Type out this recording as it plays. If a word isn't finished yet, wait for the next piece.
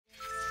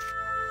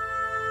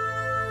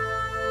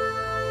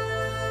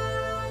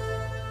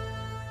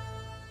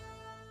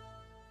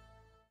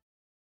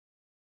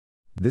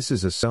This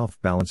is a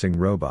self-balancing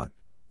robot,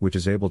 which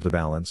is able to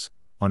balance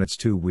on its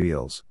two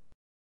wheels.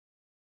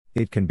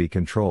 It can be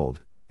controlled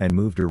and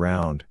moved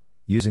around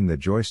using the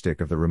joystick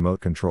of the remote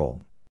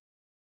control.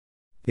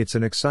 It's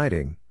an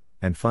exciting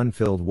and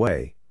fun-filled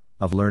way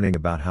of learning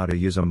about how to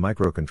use a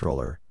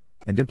microcontroller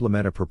and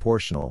implement a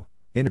proportional,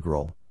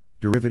 integral,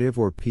 derivative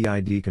or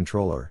PID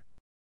controller.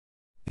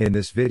 In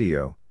this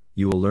video,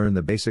 you will learn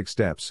the basic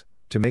steps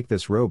to make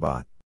this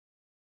robot.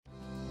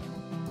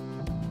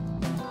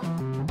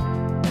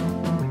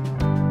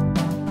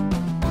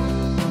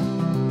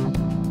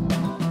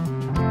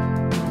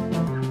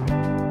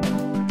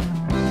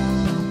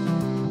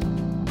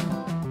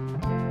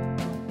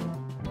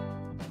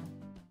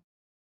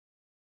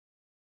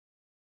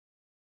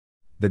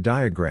 The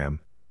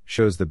diagram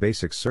shows the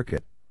basic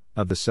circuit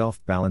of the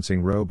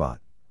self-balancing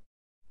robot.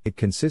 It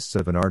consists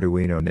of an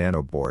Arduino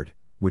Nano board,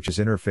 which is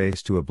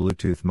interfaced to a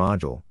Bluetooth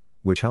module,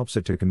 which helps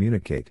it to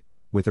communicate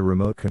with a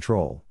remote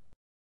control.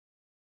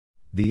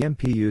 The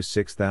MPU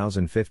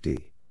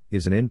 6050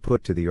 is an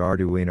input to the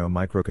Arduino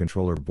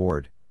microcontroller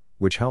board,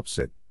 which helps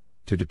it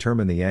to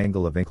determine the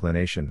angle of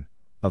inclination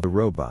of the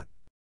robot.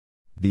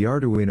 The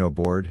Arduino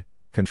board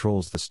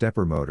controls the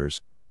stepper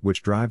motors,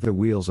 which drive the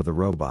wheels of the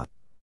robot.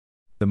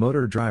 The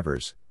motor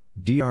drivers,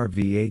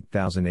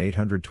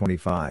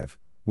 DRV8825,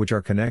 which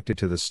are connected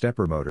to the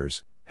stepper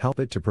motors, help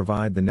it to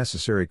provide the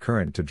necessary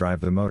current to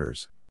drive the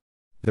motors.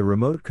 The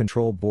remote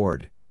control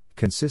board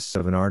consists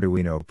of an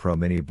Arduino Pro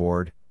Mini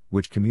board,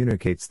 which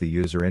communicates the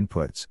user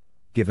inputs,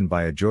 given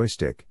by a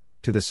joystick,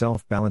 to the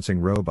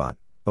self-balancing robot,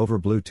 over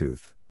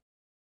Bluetooth.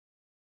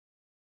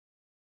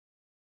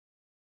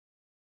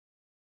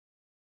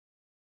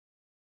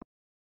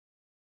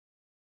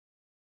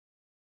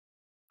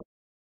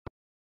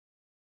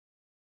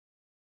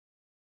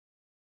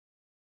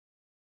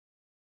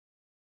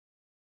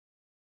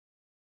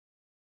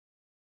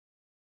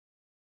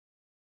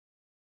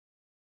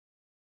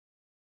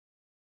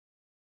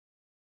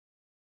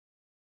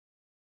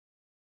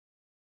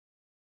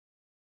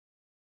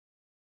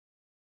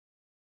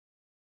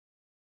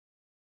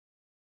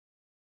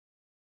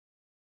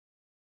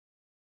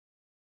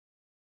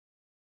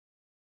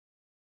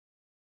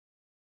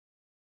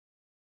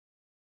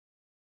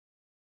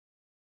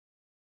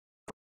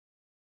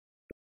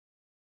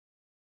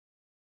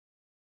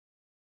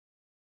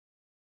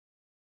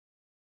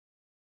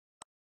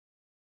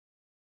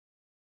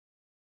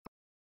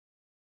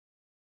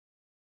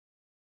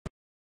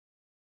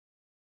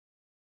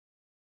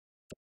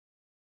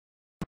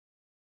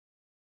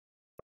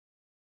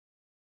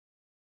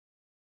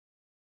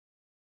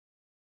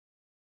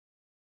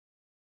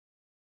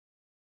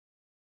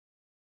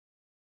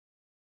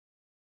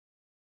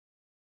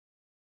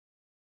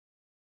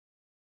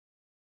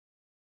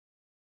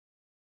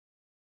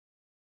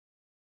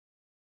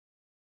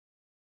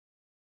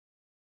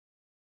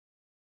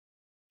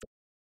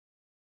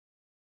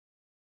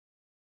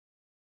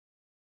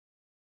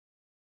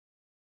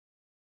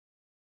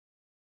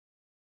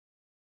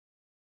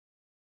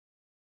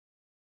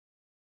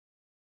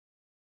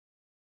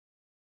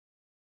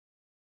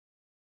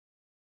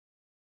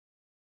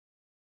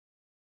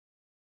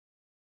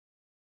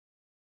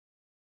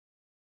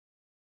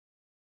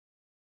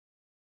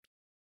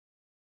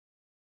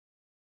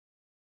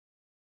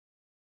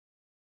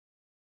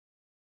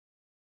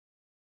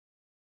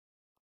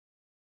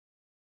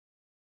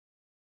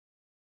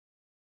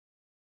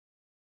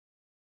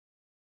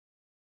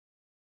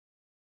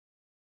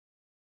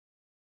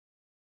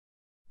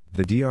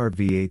 The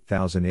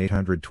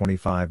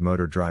DRV8825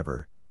 motor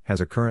driver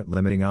has a current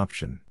limiting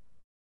option.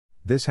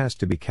 This has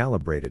to be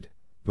calibrated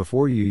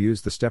before you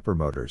use the stepper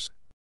motors.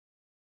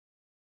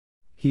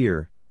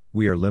 Here,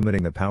 we are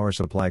limiting the power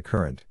supply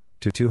current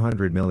to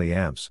 200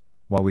 mA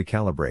while we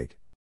calibrate.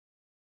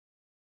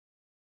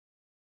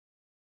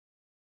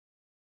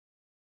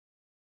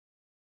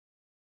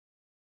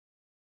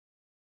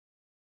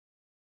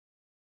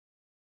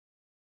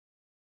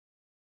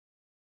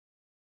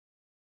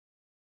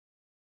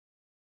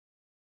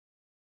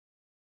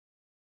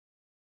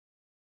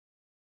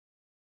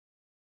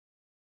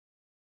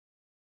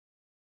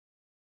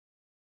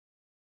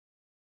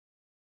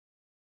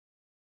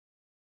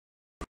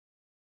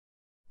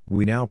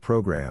 We now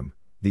program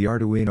the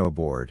Arduino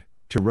board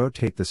to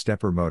rotate the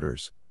stepper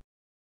motors.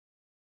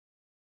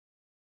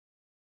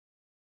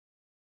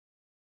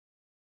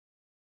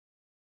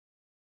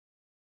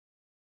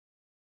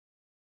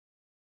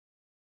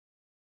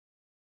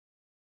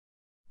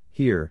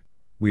 Here,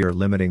 we are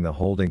limiting the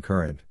holding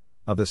current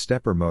of the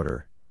stepper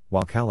motor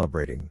while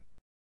calibrating.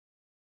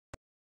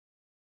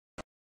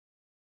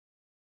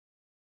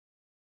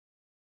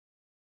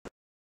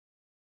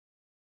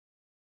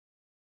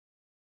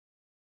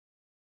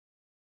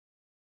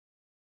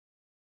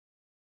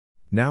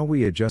 Now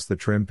we adjust the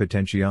trim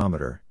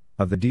potentiometer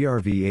of the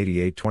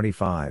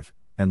DRV8825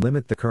 and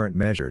limit the current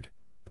measured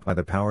by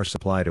the power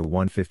supply to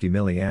 150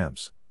 mA.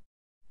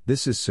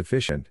 This is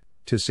sufficient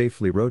to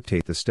safely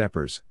rotate the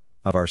steppers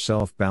of our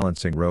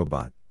self-balancing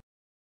robot.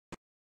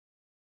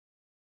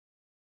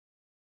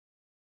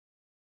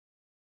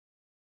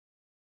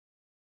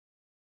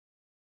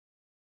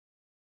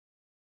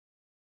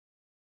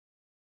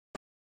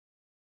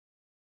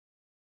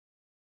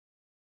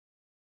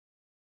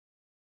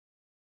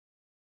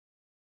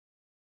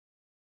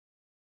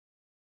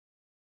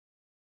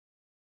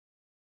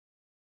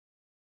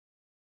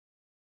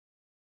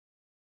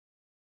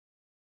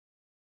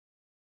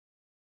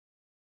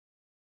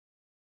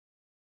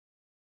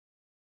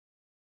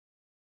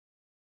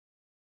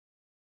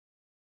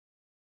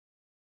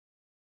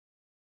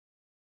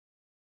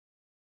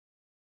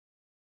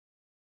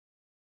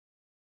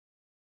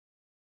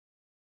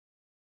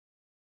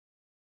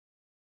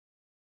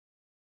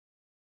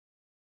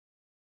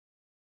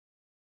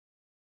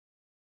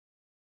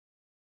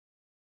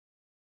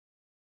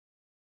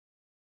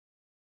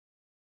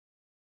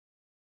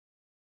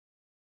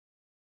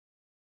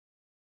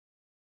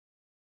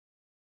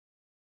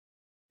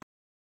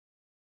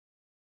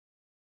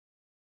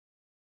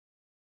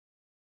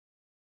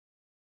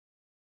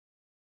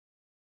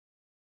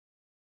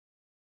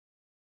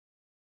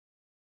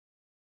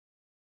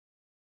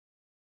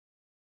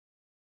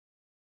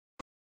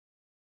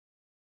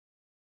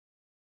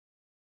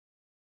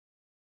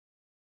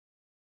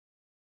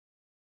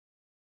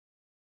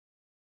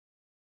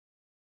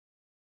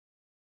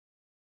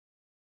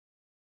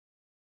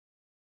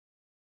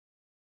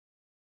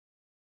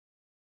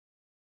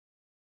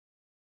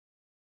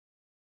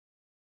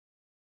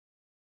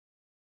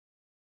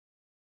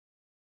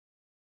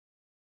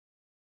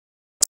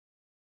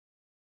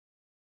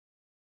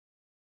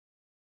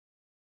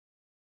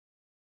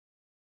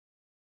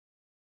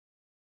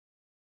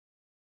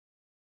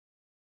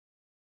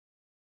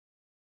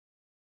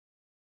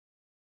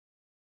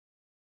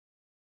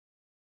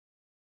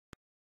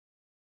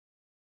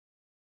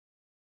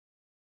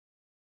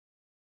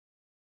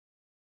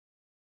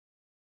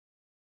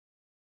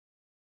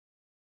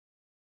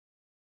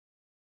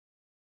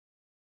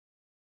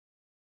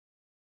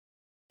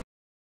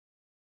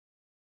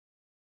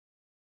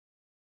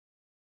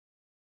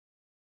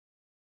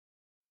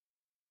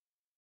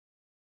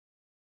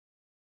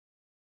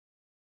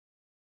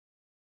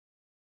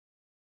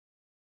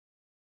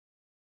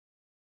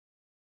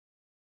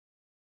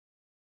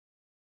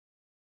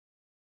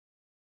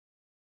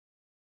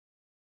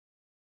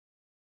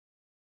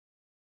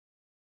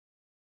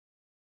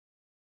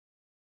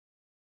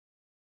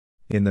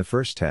 In the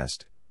first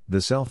test,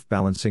 the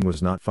self-balancing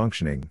was not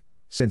functioning,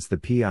 since the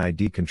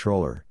PID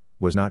controller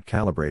was not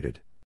calibrated.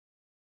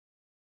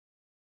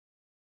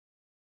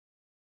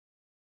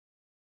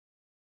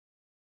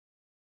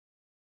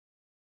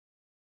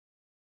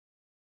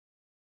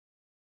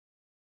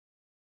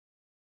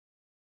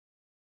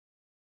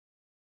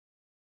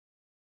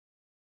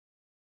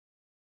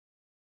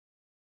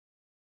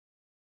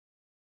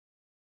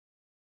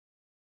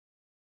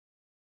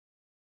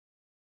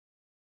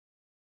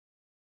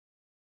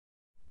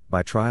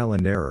 By trial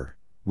and error,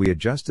 we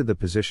adjusted the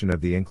position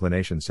of the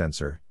inclination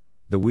sensor,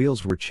 the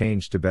wheels were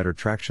changed to better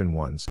traction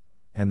ones,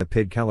 and the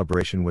PID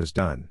calibration was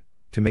done,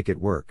 to make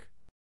it work.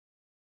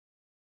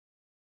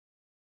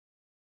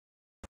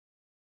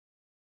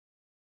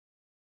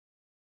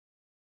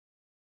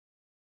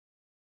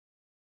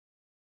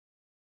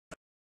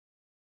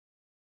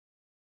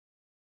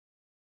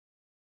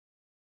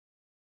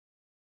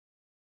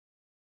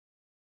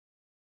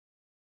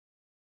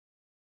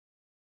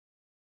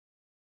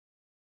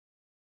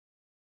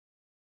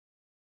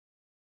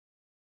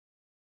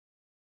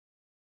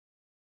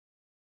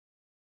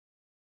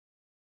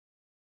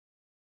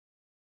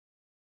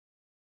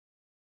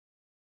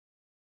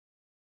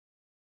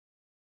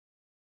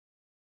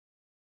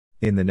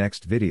 In the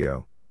next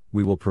video,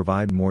 we will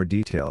provide more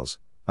details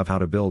of how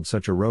to build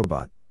such a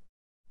robot.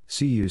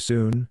 See you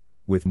soon,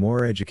 with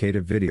more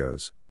educative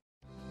videos.